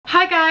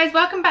Hi guys,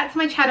 welcome back to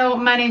my channel.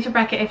 My name is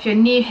Rebecca if you're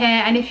new here,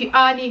 and if you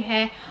are new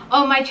here,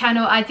 on my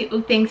channel I do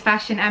all things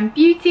fashion and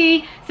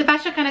beauty. So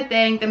fashion kind of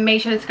thing, then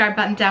make sure to subscribe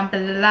button down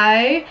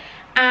below.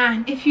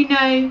 And if you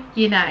know,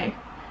 you know.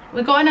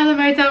 We've got another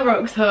Motel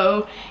Rocks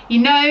haul.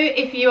 You know,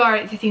 if you are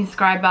an existing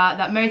subscriber,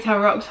 that Motel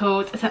Rocks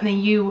hauls are something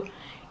you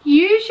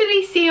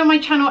usually see on my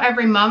channel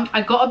every month.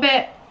 I got a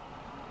bit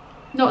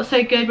not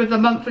so good with the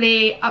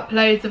monthly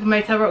uploads of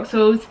Motel Rocks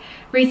hauls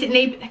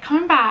recently, but they're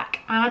coming back,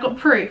 and I got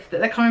proof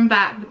that they're coming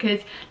back because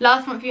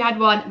last month you had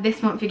one,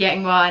 this month you're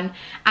getting one,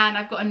 and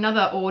I've got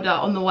another order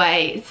on the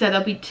way, so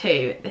there'll be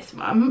 2 this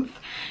month.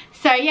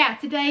 So yeah,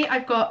 today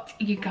I've got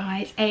you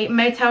guys a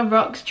Motel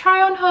Rocks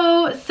try on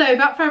haul. So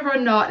without further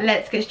ado,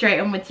 let's get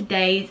straight on with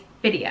today's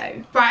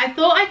video. Right, I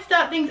thought I'd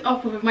start things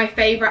off with my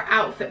favourite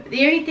outfit, but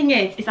the only thing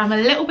is I'm a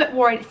little bit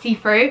worried it's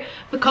see-through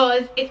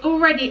because it's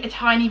already a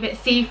tiny bit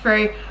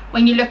see-through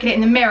when you look at it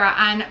in the mirror,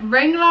 and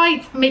ring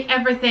lights make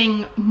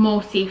everything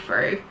more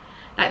see-through.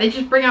 Like, they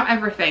just bring out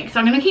everything. So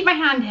I'm going to keep my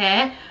hand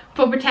here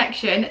for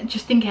protection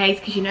just in case,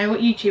 because you know what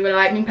YouTube are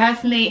like. I mean,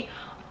 personally,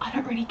 I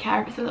don't really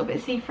care if it's a little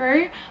bit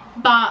see-through,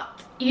 but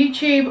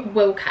YouTube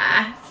will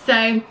care.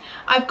 So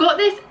I've got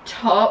this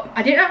top.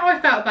 I didn't know how I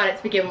felt about it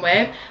to begin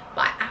with,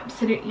 but I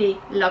absolutely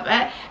love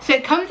it. So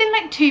it comes in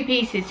like 2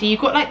 pieces. So you've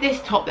got like this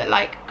top that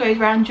like goes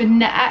around your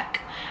neck,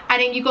 and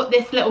then you've got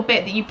this little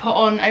bit that you put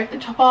on over the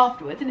top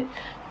afterwards, and it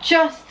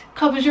just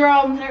covers your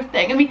arms and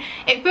everything. I mean,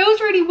 it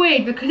feels really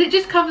weird because it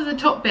just covers the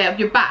top bit of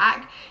your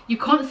back. You're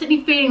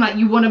constantly feeling like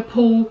you want to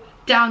pull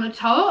down the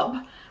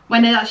top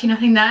when there's actually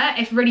nothing there.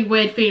 It's a really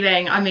weird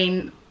feeling. I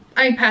mean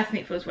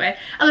personally it feels weird.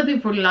 Other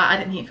people probably like, I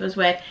don't think it feels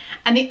weird.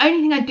 And the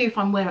only thing I do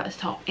find weird about this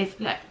top is,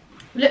 look,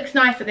 looks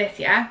nice like this,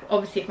 yeah,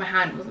 obviously if my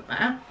hand wasn't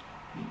there,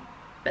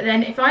 but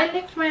then if I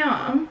lift my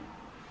arm,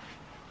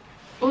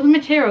 all the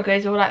material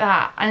goes all like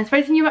that. And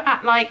supposing you were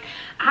at like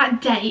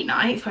at date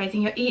night,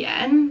 supposing you're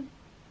eating,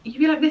 you'd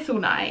be like this all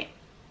night.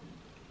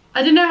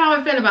 I don't know how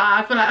I feel about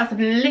it. I feel like that's a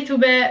little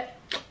bit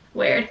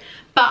weird,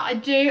 but I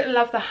do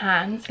love the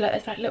hands. Look,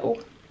 there's like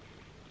little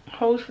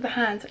holes for the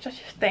hands, which I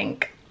just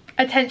think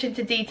attention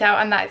to detail,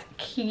 and that's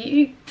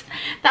cute.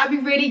 That'd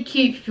be really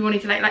cute if you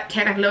wanted to like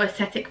take like a little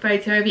aesthetic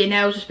photo of your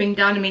nails just being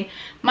done. I mean,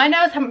 my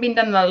nails haven't been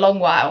done in a long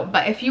while,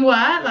 but if you were,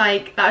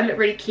 like, that would look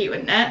really cute,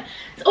 wouldn't it?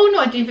 So all in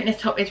all, I do think this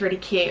top is really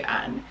cute,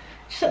 and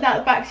just like that at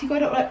the back, so you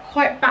got it like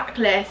quite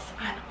backless,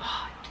 and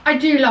oh, I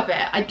do love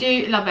it. I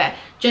do love it.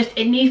 Just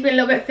it needs to be a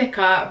little bit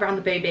thicker around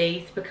the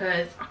boobies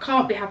because I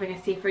can't be having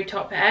a see-through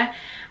top here.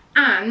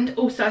 And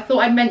also I thought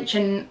I'd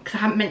mention, because I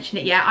haven't mentioned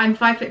it yet, I'm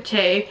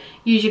 5'2",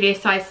 usually a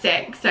size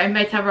 6, so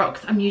Motel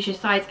Rocks I'm usually a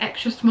size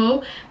extra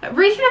small, but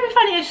recently I've been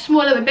finding extra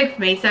small a little bit big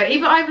for me, so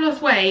either I've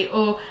lost weight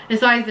or the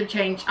sizes have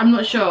changed, I'm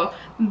not sure.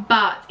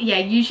 But yeah,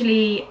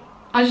 usually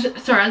I was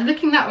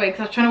looking that way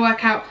because I was trying to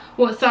work out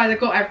what size I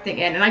got everything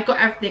in, and I got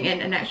everything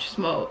in an extra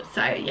small,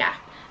 so yeah,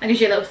 that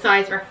gives you a little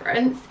size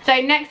reference.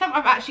 So next up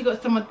I've actually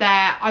got some of their,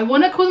 I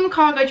want to call them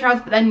cargo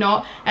trousers, but they're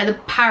not, they're the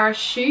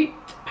parachute?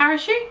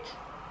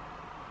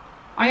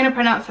 I'm going to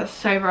pronounce that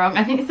so wrong.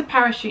 I think it's the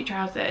parachute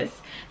trousers.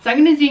 So I'm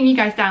going to zoom you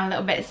guys down a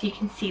little bit so you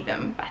can see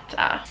them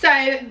better. So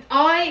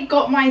I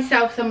got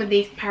myself some of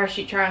these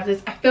parachute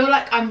trousers. I feel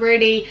like I'm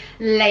really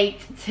late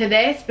to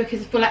this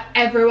because I feel like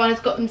everyone has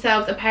got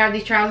themselves a pair of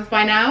these trousers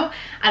by now,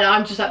 and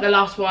I'm just like the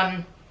last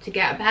one to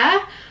get a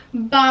pair.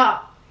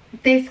 But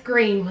this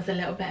green was a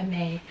little bit of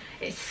me.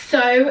 It's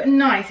so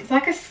nice. It's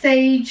like a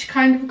sage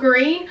kind of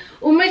green.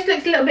 Almost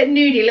looks a little bit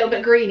nudie, a little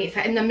bit greeny. It's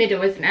like in the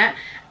middle, isn't it?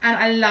 And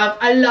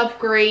I love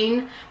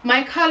green.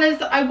 My colours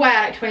that I wear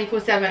like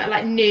 24/7 are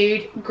like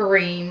nude,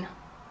 green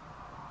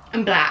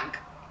and black.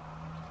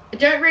 I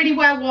don't really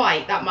wear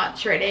white that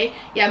much really.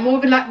 Yeah, more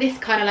of a, like this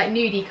kind of like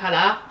nudie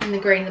colour, and the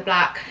green and the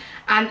black.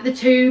 And the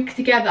 2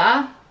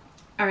 together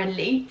are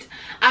elite.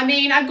 I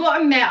mean, I've got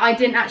to admit, I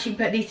didn't actually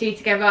put these 2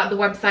 together. The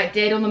website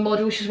did on the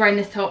model. She's wearing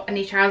this top and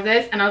these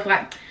trousers, and I was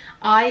like,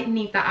 I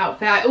need that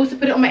outfit. I also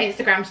put it on my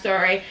Instagram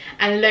story,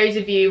 and loads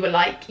of you were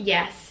like,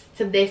 yes,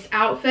 to this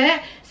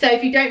outfit. So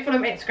if you don't follow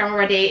my Instagram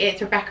already,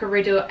 it's Rebecca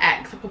Riddle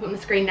X. I'll pop it on the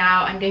screen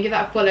now. I'm gonna give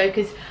that a follow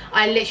because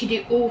I literally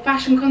do all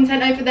fashion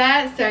content over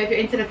there. So if you're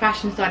into the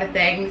fashion side of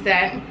things,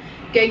 then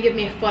go and give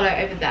me a follow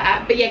over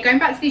there. But yeah, going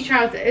back to these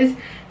trousers,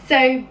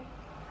 so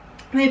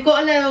they've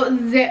got a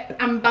little zip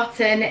and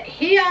button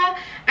here,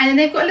 and then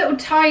they've got a little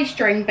tie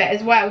string bit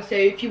as well, so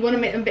if you want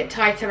to make them a bit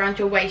tighter around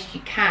your waist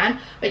you can,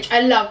 which I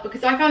love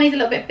because I found these a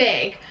little bit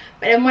big,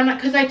 but then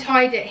because I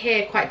tied it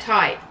here quite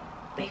tight,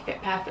 they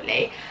fit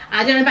perfectly. And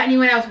I don't know about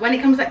anyone else, when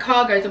it comes to like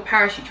cargos or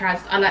parachute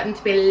trousers, I like them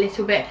to be a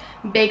little bit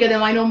bigger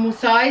than my normal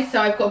size,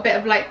 so I've got a bit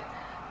of like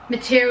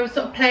material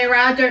sort of play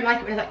around. I don't like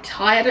it when it's like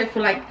tight. I don't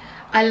feel like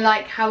I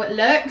like how it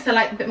looks. I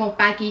like a bit more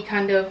baggy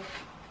kind of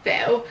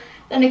feel.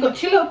 Then they've got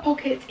 2 little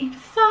pockets either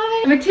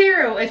side. The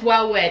material is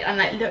well weird, and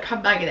like look how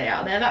baggy they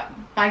are. They're that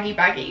baggy,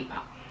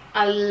 but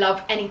I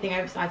love anything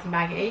oversized and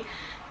baggy.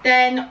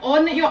 Then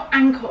on your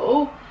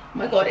ankle, oh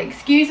my god,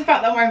 excuse the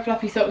fact that I'm wearing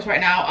fluffy socks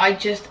right now.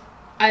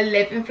 I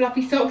live in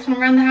fluffy socks when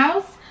I'm around the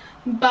house,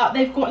 but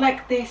they've got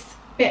like this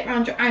bit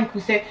around your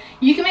ankle. So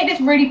you can make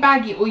this really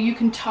baggy or you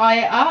can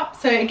tie it up.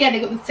 So again,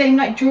 they've got the same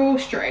like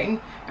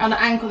drawstring around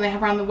the ankle they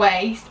have around the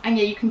waist, and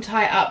yeah, you can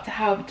tie it up to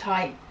however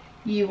tight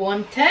you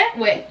want it,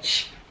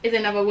 which is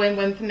another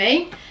win-win for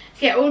me.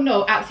 So yeah, all in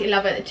all, absolutely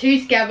love it. The two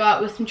together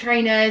with some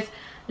trainers,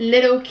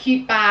 little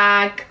cute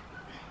bag.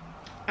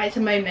 It's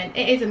a moment,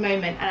 it is a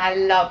moment, and I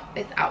love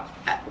this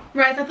outfit.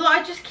 Right, so I thought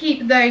I'd just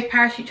keep those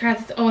parachute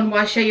trousers on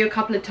while I show you a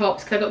couple of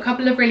tops, because I've got a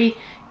couple of really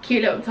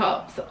cute little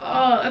tops. Oh,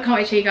 I can't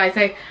wait to show you guys.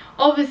 So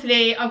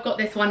obviously I've got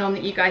this one on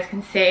that you guys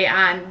can see,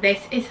 and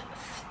this is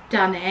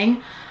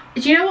stunning.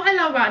 Do you know what I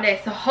love about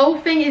this? The whole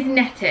thing is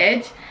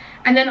netted,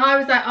 and then I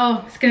was like,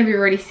 oh, it's gonna be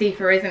really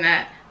see-through, isn't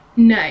it?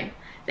 No,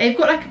 they've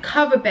got like a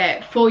cover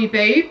bit for your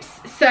boobs,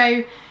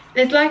 so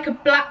there's like a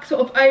black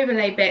sort of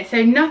overlay bit,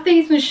 so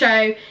nothing's gonna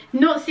show,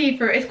 not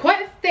see-through. It's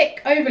quite a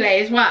thick overlay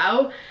as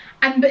well,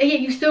 and but yeah,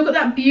 you've still got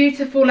that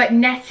beautiful like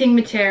netting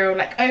material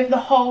like over the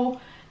whole.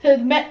 So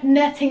the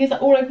netting is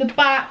like all over the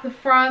back, the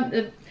front,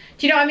 do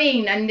you know what I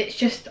mean? And it's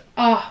just,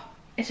 oh,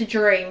 it's a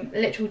dream,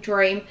 a literal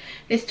dream.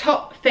 This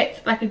top fits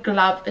like a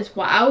glove as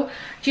well.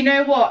 Do you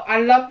know what?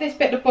 I love this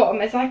bit at the bottom.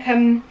 It's like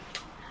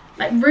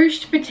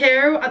ruched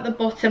material at the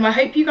bottom. I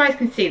hope you guys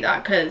can see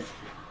that, because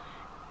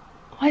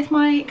why is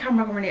my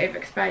camera really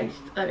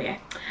overexposed? There we go.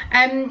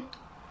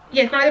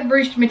 Yeah, it's got like a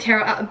ruched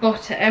material at the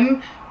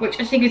bottom, which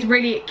I think is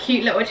really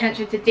cute little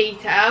attention to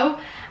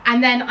detail.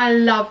 And then I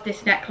love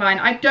this neckline.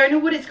 I don't know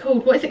what it's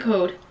called. What is it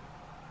called?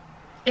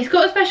 It's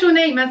got a special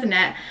name, hasn't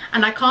it?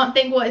 And I can't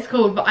think what it's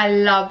called, but I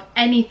love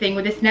anything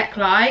with this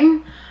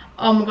neckline.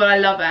 Oh my god, I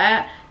love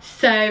it.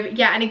 So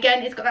yeah, and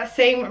again, it's got that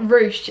same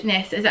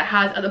ruchedness as it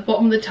has at the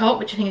bottom of the top,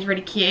 which I think is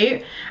really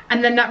cute.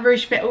 And then that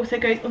ruched bit also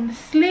goes on the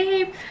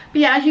sleeve. But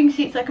yeah, as you can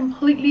see, it's like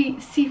completely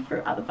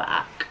see-through at the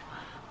back.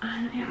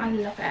 And yeah, I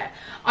love it.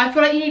 I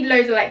feel like you need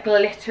loads of like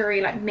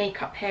glittery like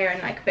makeup here and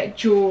like a bit of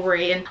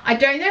jewellery, and I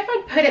don't know if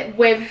I'd put it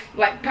with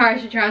like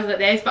parachute trousers like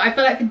this, but I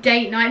feel like for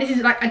date night, this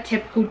is like a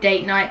typical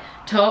date night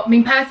top. I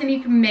mean, personally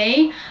for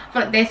me, I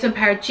feel like this with a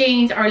pair of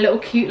jeans or a little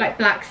cute like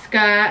black skirt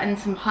and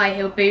some high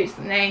heel boots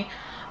and thing.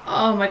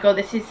 Oh my god,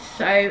 this is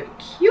so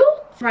cute.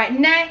 Right,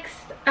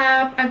 next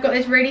up, I've got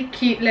this really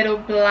cute little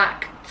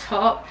black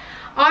top.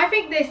 I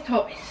think this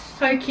top is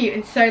so cute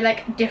and so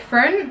like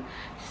different.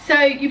 So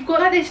you've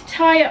got like this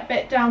tie-up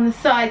bit down the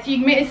side, so you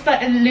can make this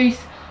like as loose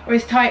or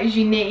as tight as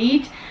you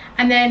need.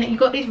 And then you've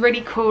got these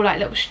really cool like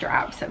little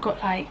straps that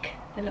got like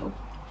the little,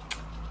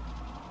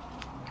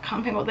 I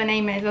can't think what the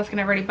name is, that's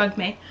gonna really bug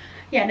me.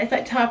 Yeah, and it's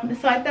like tie up on the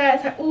side there.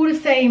 It's like all the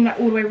same, like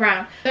all the way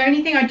around. The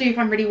only thing I do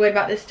find really weird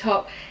about this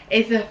top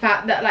is the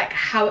fact that like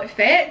how it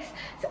fits.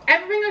 So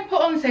everything I've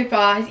put on so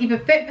far has either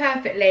fit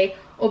perfectly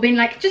or been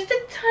like just a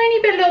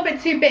tiny bit, a little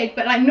bit too big,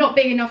 but like not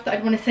big enough that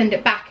I'd want to send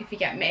it back, if you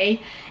get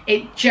me.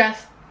 It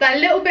just, that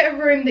little bit of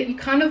room that you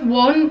kind of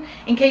want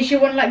in case you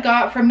want to like go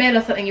out for a meal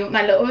or something, you want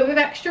that little bit of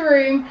extra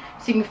room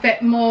so you can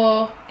fit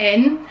more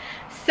in.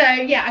 So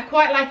yeah, I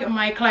quite like it when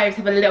my clothes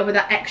have a little bit of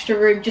that extra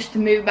room just to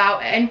move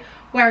about in.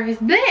 Whereas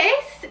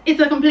this is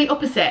the complete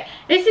opposite.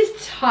 This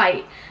is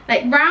tight.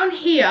 Like round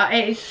here,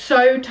 it is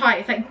so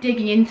tight. It's like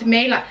digging into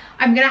me. Like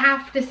I'm gonna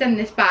have to send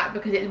this back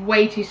because it's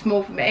way too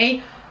small for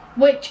me,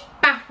 which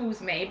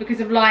baffles me because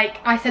of like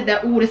I said,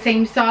 they're all the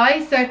same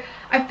size. So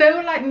I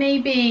feel like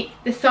maybe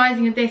the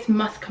sizing of this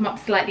must come up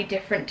slightly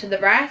different to the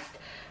rest.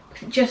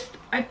 Because it just,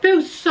 I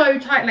feel so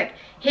tight. Like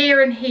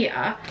here and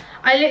here,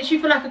 I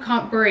literally feel like I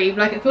can't breathe.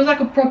 Like it feels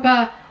like a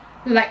proper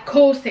like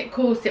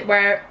corset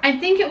where I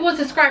think it was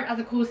described as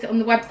a corset on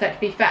the website, to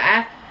be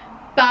fair,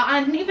 but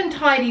I didn't even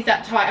tie these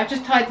that tight. I've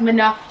just tied them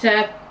enough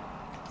to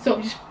sort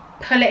of just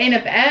pull it in a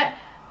bit.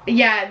 But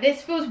yeah,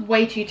 this feels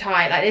way too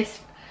tight. Like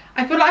this,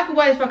 I feel like I could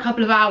wear this for a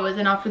couple of hours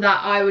and after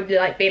that I would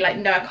like be like,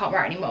 no, I can't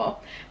wear it anymore.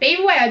 But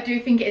either way, I do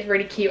think it is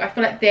really cute. I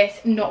feel like this,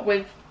 not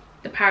with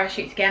the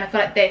parachutes again, I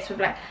feel like this with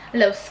like a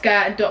little skirt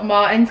and Doc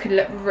Martens could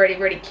look really,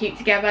 really cute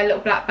together. A little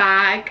black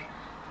bag.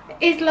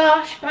 It is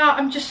lush, but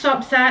I'm just so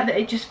upset that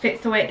it just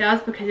fits the way it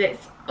does because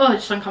it's, oh,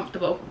 just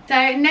uncomfortable. So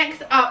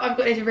next up, I've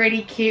got this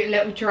really cute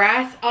little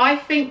dress. I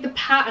think the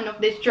pattern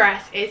of this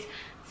dress is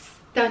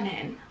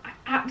stunning. I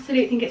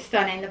absolutely think it's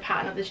stunning, the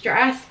pattern of this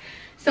dress.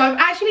 So I've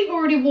actually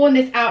already worn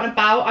this out and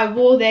about. I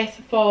wore this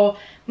for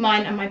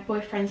mine and my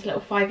boyfriend's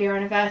little 5-year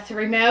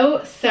anniversary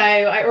meal. So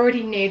I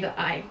already knew that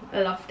I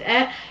loved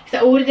it. So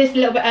I ordered this a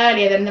little bit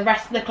earlier than the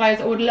rest of the clothes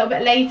I ordered a little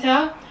bit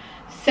later.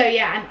 So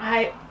yeah,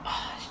 and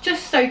it's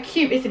just so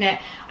cute, isn't it?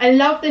 I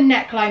love the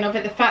neckline of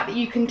it, the fact that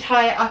you can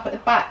tie it up at the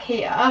back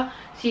here.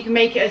 So you can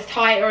make it as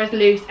tight or as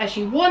loose as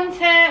you want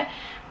it.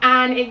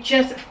 And it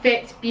just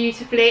fits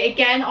beautifully.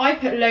 Again, I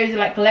put loads of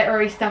like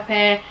glittery stuff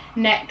here,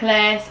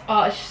 necklace.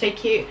 Oh, it's just so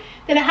cute.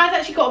 Then it has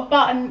actually got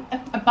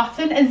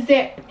a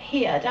zip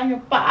here down your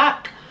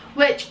back,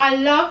 which I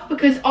love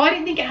because I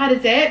didn't think it had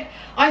a zip.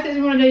 I thought it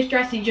was one of those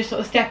dresses you just sort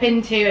of step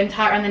into and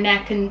tie it around the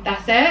neck and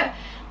that's it.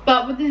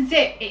 But with the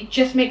zip, it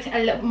just makes it a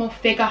little more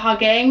figure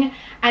hugging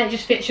and it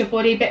just fits your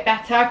body a bit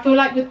better. I feel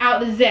like without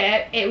the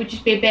zip, it would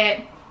just be a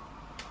bit,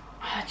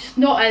 just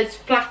not as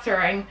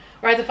flattering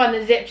whereas I find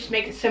the zip just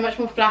makes it so much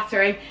more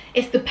flattering.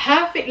 It's the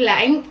perfect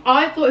length.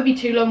 I thought it'd be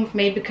too long for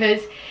me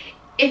because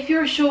if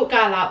you're a short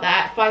girl out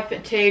there,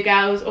 5'2"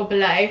 girls or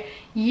below,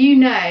 you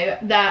know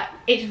that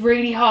it's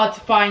really hard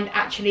to find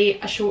actually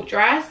a short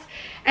dress.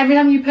 Every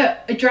time you put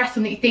a dress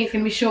on that you think is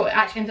going to be short, it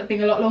actually ends up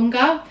being a lot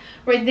longer.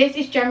 Whereas this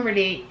is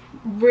generally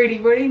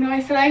really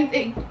nice length.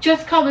 It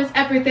just covers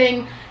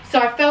everything, so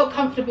I felt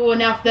comfortable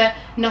enough that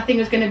nothing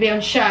was going to be on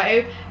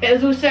show. But it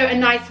was also a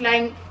nice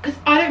length, because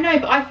I don't know,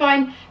 but I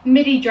find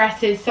midi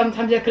dresses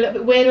sometimes look a little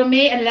bit weird on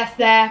me unless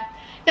they're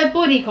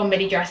bodycon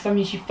midi dresses. I'm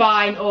usually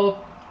fine,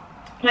 or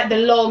like the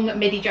long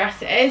midi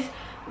dresses.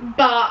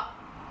 But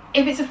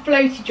if it's a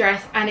floaty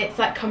dress and it's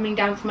like coming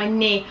down to my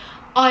knee,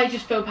 I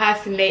just feel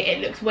personally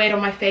it looks weird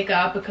on my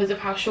figure because of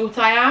how short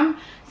I am.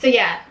 So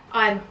yeah,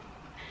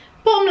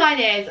 bottom line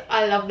is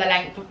I love the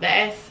length of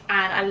this,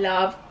 and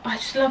I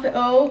just love it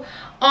all.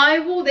 I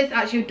wore this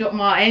actually with Doc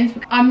Martens.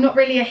 I'm not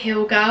really a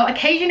heel girl.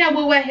 Occasionally I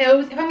will wear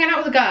heels. If I'm going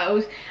out with the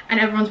girls and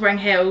everyone's wearing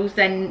heels,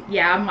 then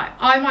yeah,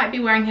 I might be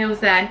wearing heels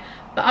then.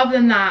 But other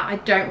than that, I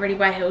don't really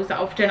wear heels that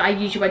often. I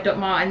usually wear Doc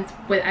Martens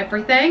with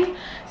everything.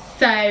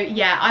 So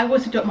yeah, I wore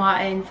some Doc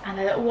Martens and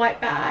a little white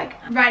bag.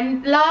 Right,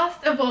 and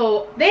last of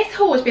all, this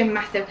haul has been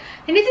massive.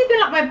 And this has been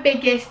like my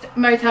biggest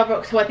Motel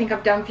Rocks haul I think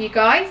I've done for you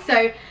guys. So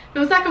it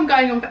feels like I'm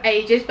going on for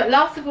ages. But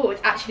last of all,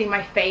 it's actually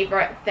my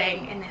favourite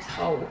thing in this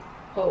whole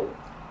haul.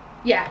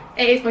 Yeah,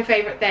 it is my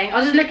favourite thing. I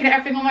was just looking at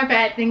everything on my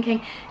bed thinking,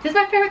 is this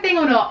my favourite thing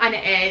or not? And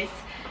it is.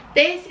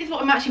 This is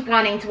what I'm actually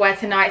planning to wear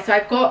tonight. So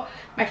I've got,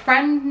 my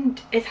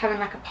friend is having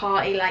like a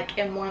party like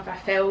in one of our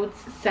fields.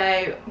 So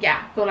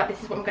yeah, I feel like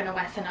this is what I'm going to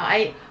wear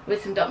tonight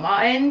with some Doc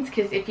Martens,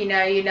 because if you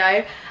know, you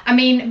know. I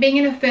mean, being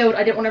in a field,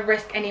 I didn't want to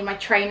risk any of my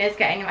trainers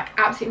getting like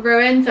absolutely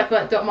ruined. So I feel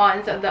like Doc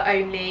Martens are the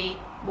only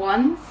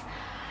ones.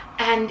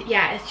 And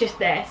yeah, it's just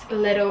this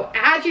little, it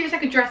actually looks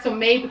like a dress on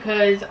me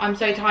because I'm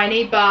so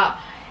tiny, but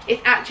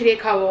it's actually a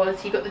co-ord.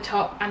 So you got the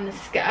top and the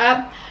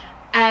skirt.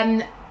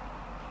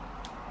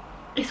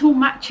 It's all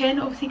matching,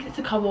 obviously, because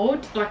it's a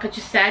co-ord, like I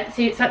just said.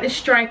 So it's like this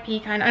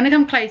stripy kind of, I'm gonna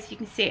come close so you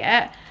can see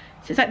it.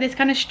 So it's like this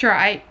kind of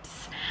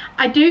stripes.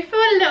 I do feel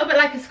a little bit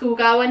like a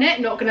schoolgirl in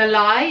it, not gonna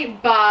lie,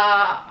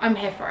 but I'm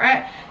here for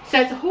it. So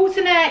it's a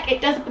halter neck,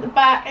 it does up at the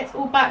back, it's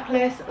all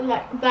backless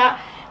like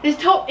that. This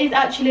top is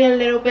actually a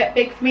little bit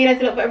big for me, there's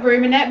a little bit of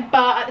room in it,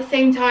 but at the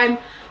same time,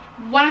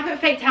 when I put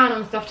fake tan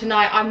on stuff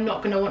tonight, I'm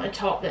not going to want a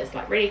top that's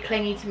like really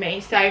clingy to me.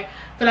 So I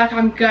feel like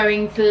I'm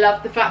going to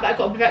love the fact that I've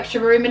got a bit of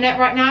extra room in it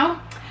right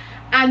now.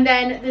 And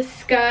then the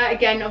skirt,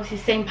 again, obviously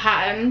same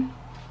pattern.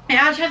 It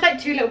actually has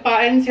like two little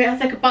buttons. So it has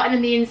like a button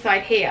on the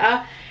inside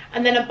here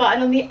and then a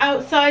button on the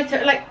outside.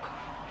 So like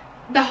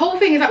the whole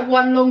thing is like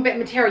one long bit of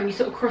material and you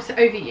sort of cross it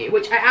over you,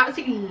 which I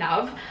absolutely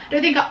love. I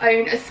don't think I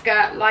own a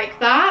skirt like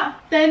that.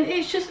 Then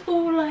it's just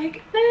all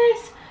like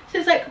this. So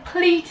it's like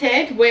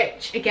pleated,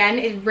 which again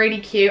is really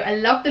cute. I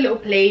love the little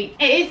pleat.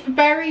 It is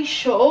very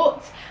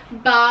short,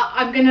 but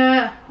I'll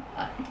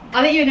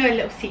let you know a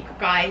little secret,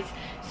 guys.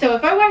 So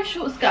if I wear a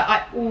short skirt,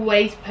 I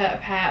always put a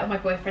pair of my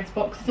boyfriend's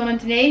boxers on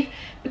underneath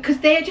because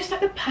they are just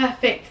like the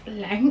perfect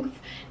length.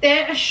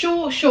 They're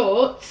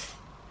shorts,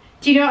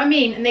 do you know what I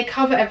mean? And they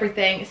cover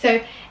everything.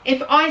 So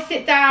if I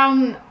sit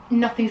down,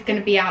 nothing's going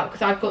to be out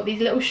because I've got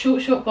these little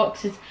short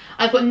boxers.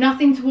 I've got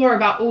nothing to worry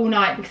about all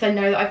night because I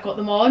know that I've got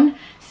them on.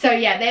 So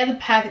yeah, they're the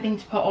perfect thing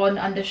to put on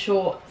under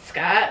short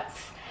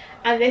skirts.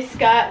 And this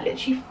skirt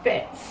literally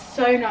fits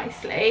so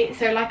nicely.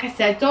 So like I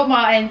said, Doc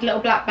Martens, little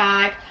black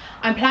bag.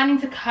 I'm planning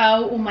to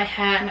curl all my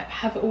hair and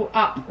have it all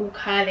up, all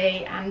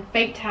curly and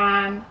fake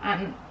tan,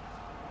 and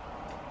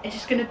it's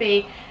just gonna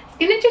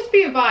just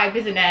be a vibe,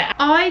 isn't it?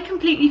 I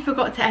completely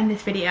forgot to end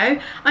this video.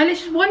 I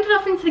literally wandered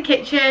off into the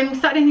kitchen,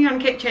 started anything on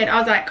the kitchen. I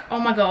was like, oh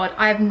my god,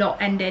 I have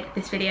not ended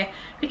this video.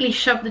 Quickly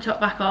shoved the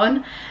top back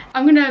on.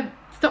 I'm gonna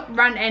stop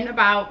ranting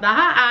about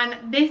that,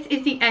 and this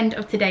is the end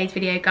of today's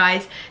video,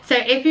 guys. So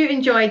if you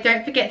enjoyed,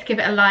 don't forget to give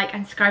it a like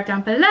and subscribe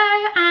down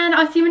below, and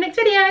I'll see you in the next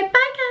video. Bye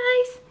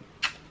guys.